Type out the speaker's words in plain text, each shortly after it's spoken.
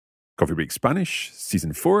Coffee Break Spanish,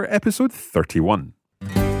 Season 4, Episode 31.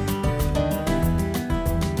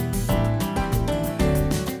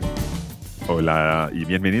 Hola y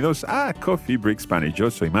bienvenidos a Coffee Break Spanish. Yo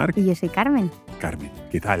soy Marc. Y yo soy Carmen. Carmen,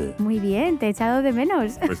 ¿qué tal? Muy bien, te he echado de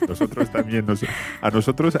menos. Pues nosotros también. A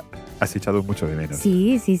nosotros has echado mucho de menos.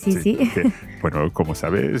 Sí. Porque, bueno, como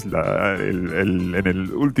sabes, en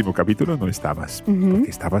el último capítulo no estabas, porque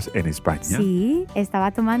estabas en España. Sí,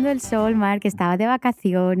 estaba tomando el sol, Marc, estaba de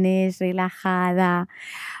vacaciones, relajada.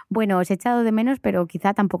 Bueno, os he echado de menos, pero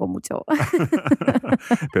quizá tampoco mucho.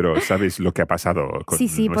 Pero ¿sabes lo que ha pasado con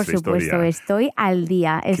Sí, nuestra por supuesto. historia? Estoy al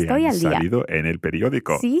día. Que han salido en el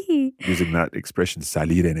periódico. Sí. Using that expression,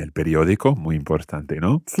 salir en el periódico, muy importante,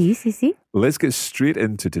 ¿no? Sí. Let's get straight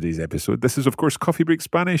into today's episode. This is, of course, Coffee Break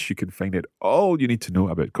Spanish. You can find it all you need to know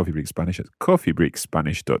about Coffee Break Spanish at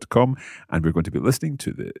coffeebreakspanish.com. And we're going to be listening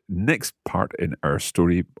to the next part in our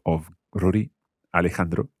story of Rory,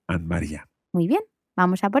 Alejandro, and María. Muy bien,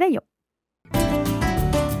 vamos a por ello.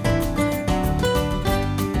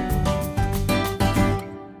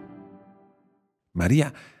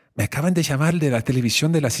 María, me acaban de llamar de la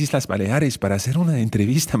televisión de las Islas Baleares para hacer una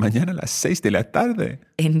entrevista mañana a las 6 de la tarde.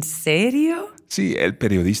 ¿En serio? Sí, el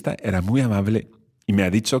periodista era muy amable y me ha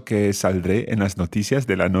dicho que saldré en las noticias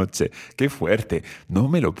de la noche. ¡Qué fuerte! No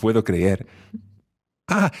me lo puedo creer.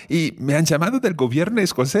 Ah, y me han llamado del gobierno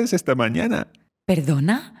escocés esta mañana.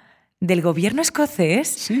 ¿Perdona? ¿Del gobierno escocés?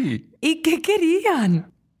 Sí. ¿Y qué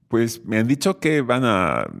querían? Pues me han dicho que van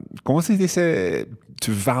a... ¿Cómo se dice?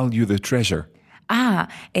 To value the treasure.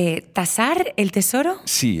 ¿Tasar el tesoro?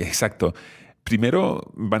 Sí, exacto.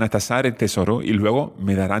 Primero van a tasar el tesoro y luego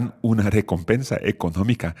me darán una recompensa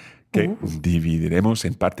económica que dividiremos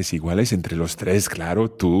en partes iguales entre los tres,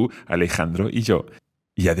 claro, tú, Alejandro y yo.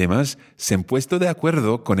 Y además se han puesto de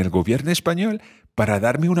acuerdo con el gobierno español para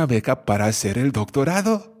darme una beca para hacer el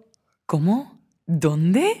doctorado. ¿Cómo?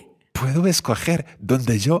 ¿Dónde? Puedo escoger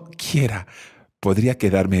donde yo quiera. Podría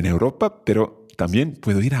quedarme en Europa, pero también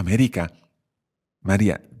puedo ir a América.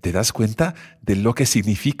 María, ¿te das cuenta de lo que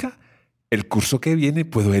significa? El curso que viene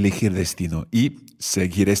puedo elegir destino y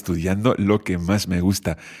seguir estudiando lo que más me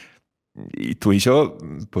gusta. Y tú y yo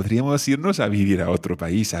podríamos irnos a vivir a otro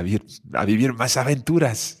país, a vivir más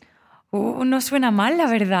aventuras. No suena mal, la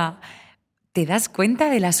verdad. ¿Te das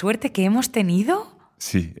cuenta de la suerte que hemos tenido?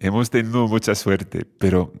 Sí, hemos tenido mucha suerte,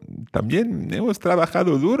 pero también hemos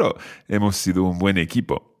trabajado duro. Hemos sido un buen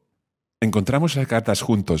equipo. Encontramos las cartas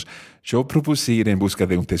juntos. Yo propuse ir en busca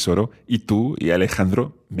de un tesoro y tú y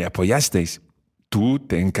Alejandro me apoyasteis. Tú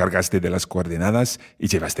te encargaste de las coordenadas y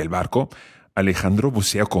llevaste el barco. Alejandro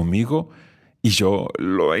buceó conmigo y yo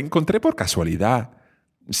lo encontré por casualidad.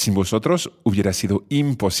 Sin vosotros hubiera sido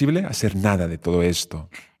imposible hacer nada de todo esto.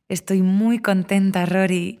 Estoy muy contenta,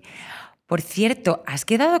 Rory. Por cierto, ¿has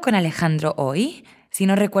quedado con Alejandro hoy? Si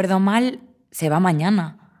no recuerdo mal, se va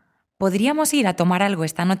mañana. Podríamos ir a tomar algo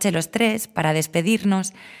esta noche los tres para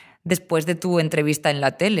despedirnos después de tu entrevista en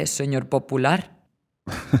la tele, señor popular.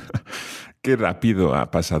 Qué rápido ha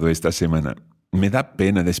pasado esta semana. Me da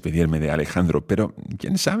pena despedirme de Alejandro, pero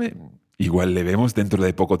quién sabe, igual le vemos dentro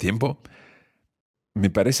de poco tiempo. Me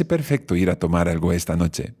parece perfecto ir a tomar algo esta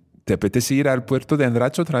noche. ¿Te apetece ir al puerto de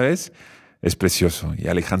Andratx otra vez? Es precioso y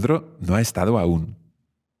Alejandro no ha estado aún.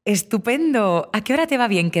 ¡Estupendo! ¿A qué hora te va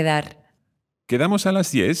bien quedar? Quedamos a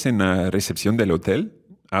las 10 en la recepción del hotel.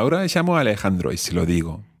 Ahora llamo a Alejandro y se lo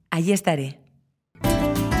digo. Allí estaré.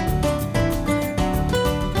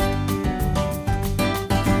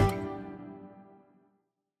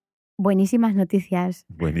 Buenísimas noticias.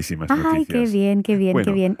 Buenísimas noticias. Ay, qué bien, Bueno,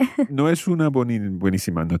 qué bien. No es una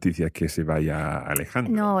buenísima noticia que se vaya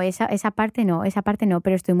Alejandro. No, esa parte no,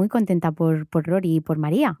 pero estoy muy contenta por Rory y por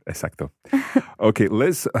María. Exacto. Okay,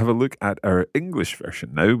 let's have a look at our English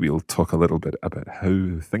version now. We'll talk a little bit about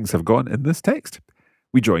how things have gone in this text.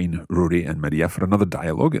 We join Rory and María for another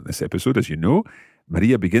dialogue in this episode, as you know.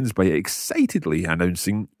 María begins by excitedly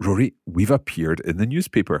announcing, Rory, we've appeared in the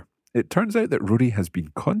newspaper. It turns out that Rory has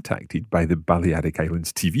been contacted by the Balearic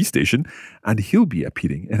Islands TV station and he'll be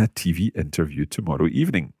appearing in a TV interview tomorrow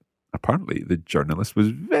evening. Apparently, the journalist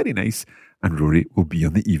was very nice and Rory will be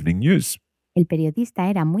on the evening news. El periodista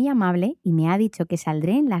era muy amable y me ha dicho que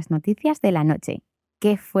saldré en las noticias de la noche.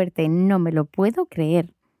 ¡Qué fuerte! No me lo puedo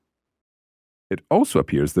creer. It also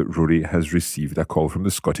appears that Rory has received a call from the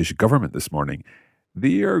Scottish government this morning.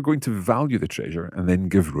 They are going to value the treasure and then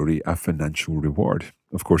give Rory a financial reward.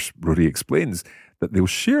 Of course, Rory explains that they'll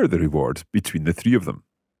share the reward between the three of them.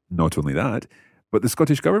 Not only that, but the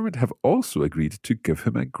Scottish government have also agreed to give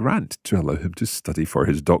him a grant to allow him to study for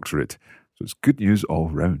his doctorate. So it's good news all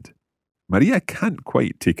round. Maria can't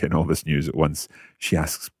quite take in all this news at once. She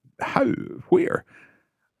asks, how? Where?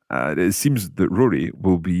 It seems that Rory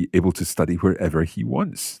will be able to study wherever he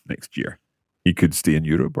wants next year. He could stay in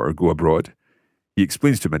Europe or go abroad. He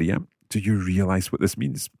explains to Maria, do you realize what this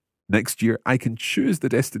means? Next year, I can choose the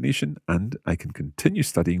destination and I can continue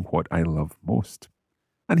studying what I love most.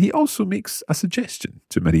 And he also makes a suggestion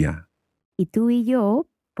to Maria. Y tú y yo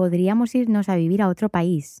podríamos irnos a vivir a otro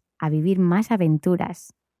país, a vivir más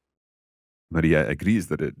aventuras. Maria agrees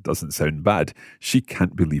that it doesn't sound bad. She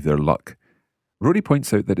can't believe their luck. Rory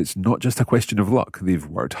points out that it's not just a question of luck. They've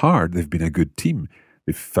worked hard. They've been a good team.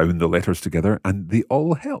 They've found the letters together and they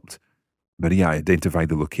all helped. Maria identified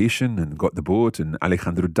the location and got the boat, and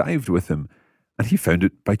Alejandro dived with him, and he found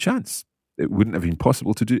it by chance. It wouldn't have been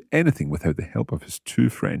possible to do anything without the help of his two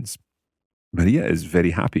friends. Maria is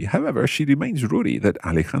very happy. However, she reminds Rory that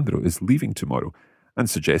Alejandro is leaving tomorrow and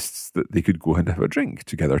suggests that they could go and have a drink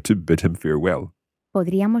together to bid him farewell.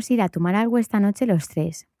 Podríamos ir a tomar algo esta noche los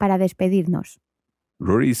tres, para despedirnos.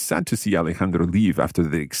 Rory is sad to see Alejandro leave after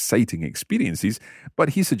the exciting experiences, but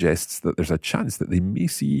he suggests that there's a chance that they may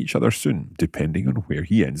see each other soon, depending on where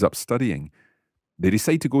he ends up studying. They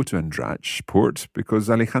decide to go to Andratx port because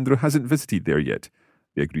Alejandro hasn't visited there yet.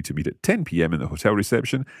 They agree to meet at 10 p.m. in the hotel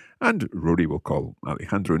reception, and Rory will call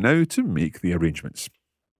Alejandro now to make the arrangements.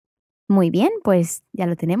 Muy bien, pues ya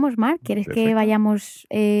lo tenemos, Mark. ¿Quieres Perfecto. que vayamos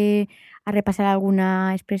a repasar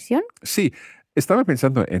alguna expresión? Sí, estaba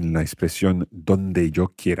pensando en la expresión donde yo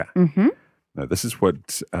quiera. Uh-huh. Now, this is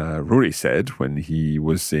what Rory said when he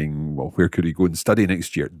was saying, well, where could he go and study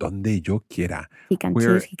next year? Donde yo quiera. He can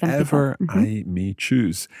choose, he can pick up. Wherever Uh-huh. I may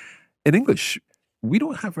choose. In English, we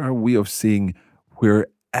don't have our way of saying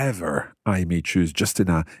wherever I may choose, just in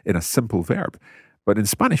a simple verb. But in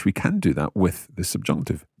Spanish, we can do that with the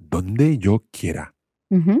subjunctive. Donde yo quiera.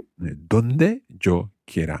 Uh-huh. Donde yo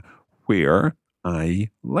quiera. Where I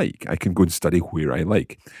like. I can go and study where I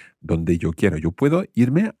like. Donde yo quiera. Yo puedo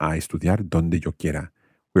irme a estudiar donde yo quiera.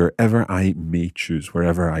 Wherever I may choose,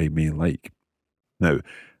 wherever I may like. Now,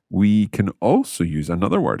 we can also use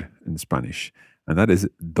another word in Spanish, and that is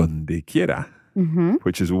donde quiera, Uh-huh.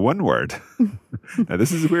 which is one word. Now,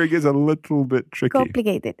 this is where it gets a little bit tricky.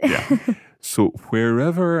 Complicated. Yeah. So,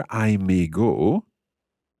 wherever I may go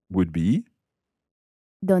would be...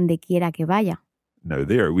 Donde quiera que vaya. Now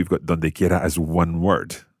there, we've got donde quiera as one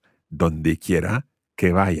word. Donde quiera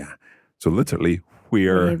que vaya. So literally,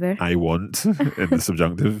 Wherever. I want, in the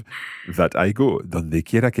subjunctive, that I go. Donde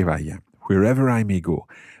quiera que vaya. Wherever I may go.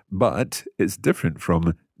 But it's different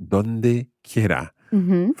from donde quiera.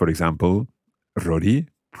 Uh-huh. For example, Rory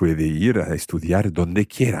puede ir a estudiar donde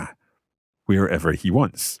quiera. Wherever he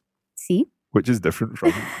wants. Sí. Which is different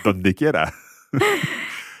from donde quiera.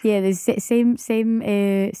 Yeah, the same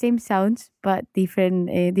sounds, but different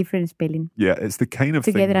spelling. Yeah, it's the kind of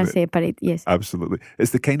Together thing and that, separate, yes. Absolutely. It's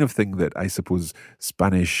the kind of thing that I suppose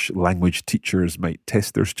Spanish language teachers might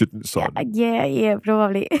test their students on. Yeah,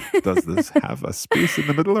 probably. Does this have a space in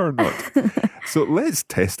the middle or not? So let's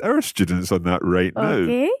test our students on that right now.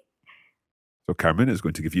 Okay. So Carmen is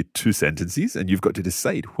going to give you two sentences and you've got to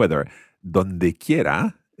decide whether donde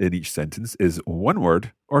quiera in each sentence is one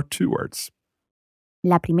word or two words.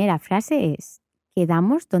 La primera frase es,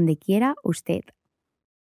 quedamos donde quiera usted.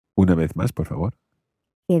 Una vez más, por favor.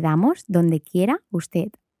 Quedamos donde quiera usted.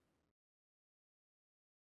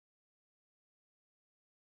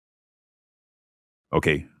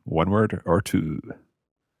 Okay, one word or two.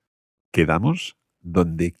 Quedamos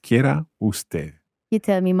donde quiera usted. You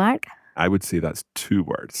tell me, Mark. I would say that's two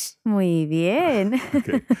words. Muy bien.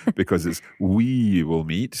 Okay, because it's we will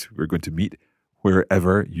meet, we're going to meet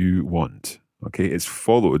wherever you want. Okay, it's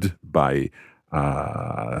followed by,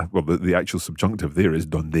 the actual subjunctive there is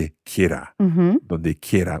donde quiera. Uh-huh. Donde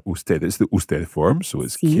quiera usted. It's the usted form, so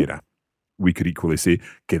it's Sí. quiera. We could equally say,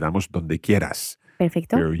 quedamos donde quieras,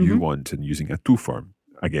 Perfecto. where you Uh-huh. want, and using a tú form.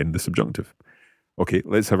 Again, the subjunctive. Okay,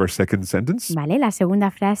 let's have our second sentence. Vale, la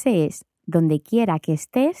segunda frase es, donde quiera que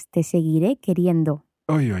estés, te seguiré queriendo.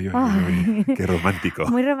 Ay, ay, ay, ay, ay, qué romántico.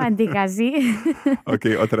 Muy romántica, sí.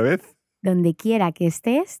 Okay, otra vez. Donde quiera que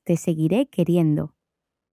estés, te seguiré queriendo.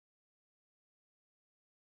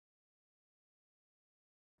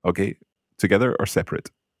 Okay, together or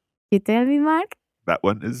separate? You tell me, Mark. That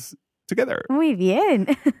one is together. Muy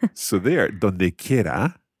bien. So there, donde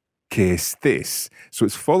quiera que estés. So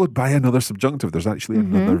it's followed by another subjunctive. There's actually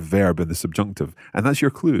another verb in the subjunctive. And that's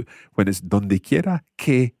your clue. When it's donde quiera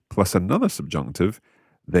que plus another subjunctive,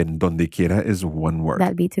 then donde quiera is one word.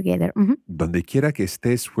 That'll be together. Mhm. Donde quiera que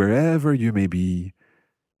estés, wherever you may be,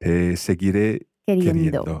 te seguiré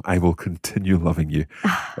Queriendo. I will continue loving you.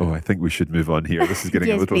 I think we should move on here. This is getting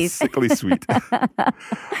Yes, a little please. sickly sweet.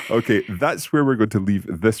 Okay, that's where we're going to leave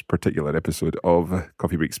this particular episode of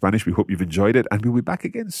Coffee Break Spanish. We hope you've enjoyed it, and we'll be back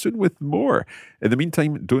again soon with more. In the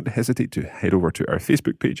meantime, don't hesitate to head over to our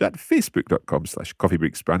Facebook page at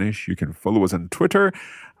facebook.com/coffeebreakspanish. You can follow us on Twitter,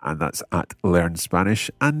 and that's at Learn Spanish.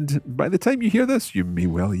 And by the time you hear this, you may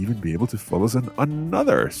well even be able to follow us on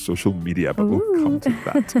another social media, but we'll come to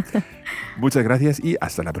that. Muchas gracias y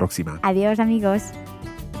hasta la próxima. Adiós, amigos.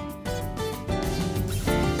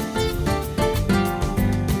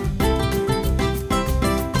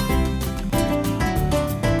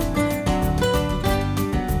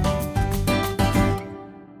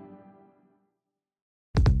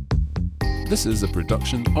 This is a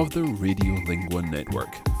production of the Radiolingua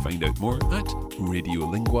Network. Find out more at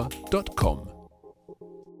radiolingua.com.